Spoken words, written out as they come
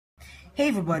Hey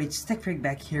everybody, it's Jailbreak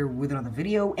back here with another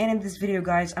video, and in this video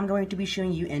guys, I'm going to be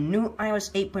showing you a new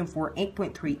iOS 8.4,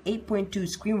 8.3, 8.2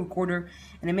 screen recorder,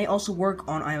 and it may also work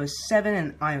on iOS 7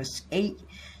 and iOS 8.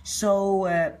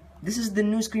 So this is the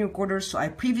new screen recorder. So I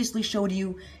previously showed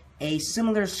you a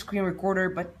similar screen recorder,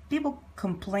 but people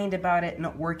complained about it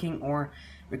not working or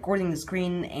recording the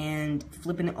screen and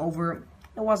flipping it over.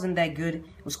 It wasn't that good.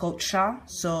 It was called Sha,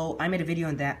 so I made a video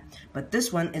on that, but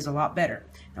this one is a lot better.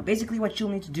 Now basically what you'll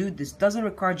need to do, this doesn't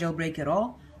require jailbreak at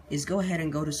all, is go ahead and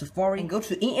go to Safari and go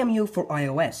to EMU for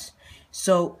iOS.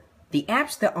 So the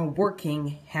apps that are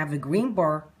working have a green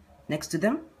bar next to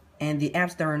them, and the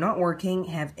apps that are not working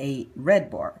have a red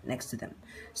bar next to them.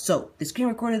 So the screen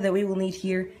recorder that we will need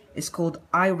here is called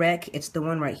iRec. It's the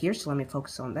one right here, so let me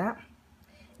focus on that.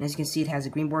 And as you can see, it has a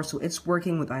green bar, so it's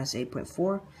working with iOS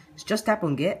 8.4. So just tap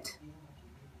on Get,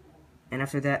 and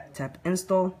after that, tap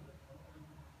Install,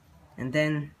 and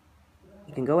then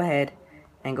you can go ahead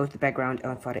and go to the background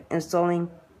and find it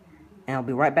installing, and I'll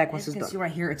be right back once it's done. As you can see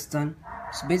right here, it's done.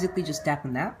 So basically, just tap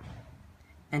on that,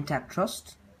 and tap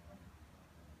Trust,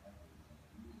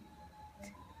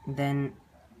 and then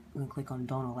we can click on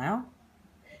Don't Allow,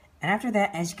 and after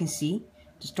that, as you can see,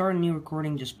 to start a new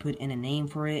recording, just put in a name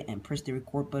for it and press the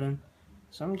record button.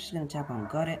 So I'm just going to tap on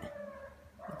Got It,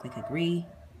 and click Agree,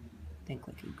 then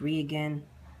click Agree again,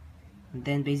 and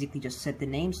then basically just set the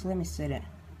name. So let me set it,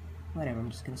 whatever, I'm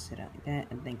just going to set it like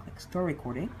that, and then click Start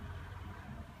Recording,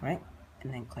 right?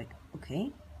 And then click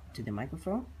OK to the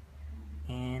microphone,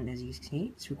 and as you can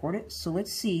see, it's recorded. So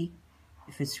let's see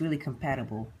if it's really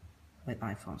compatible with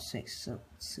iPhone 6. So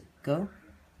let's go.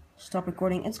 Stop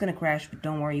recording. It's gonna crash, but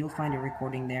don't worry, you'll find a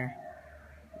recording there.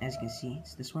 As you can see,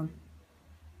 it's this one.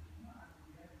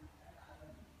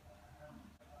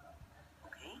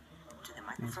 Okay, to the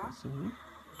microphone.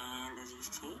 And as you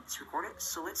can see, it's recorded.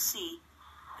 So let's see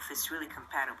if it's really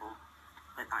compatible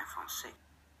with iPhone 6.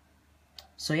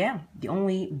 So yeah, the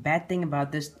only bad thing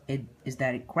about this is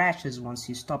that it crashes once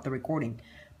you stop the recording.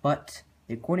 But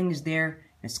the recording is there.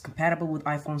 It's compatible with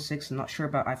iPhone 6. I'm not sure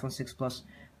about iPhone 6 Plus.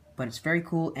 But it's very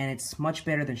cool, and it's much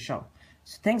better than Sha.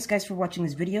 So thanks guys for watching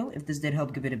this video. If this did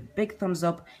help, give it a big thumbs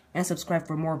up and subscribe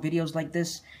for more videos like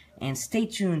this. And stay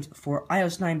tuned for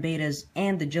iOS 9 betas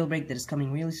and the jailbreak that is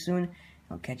coming really soon.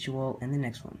 I'll catch you all in the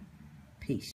next one. Peace.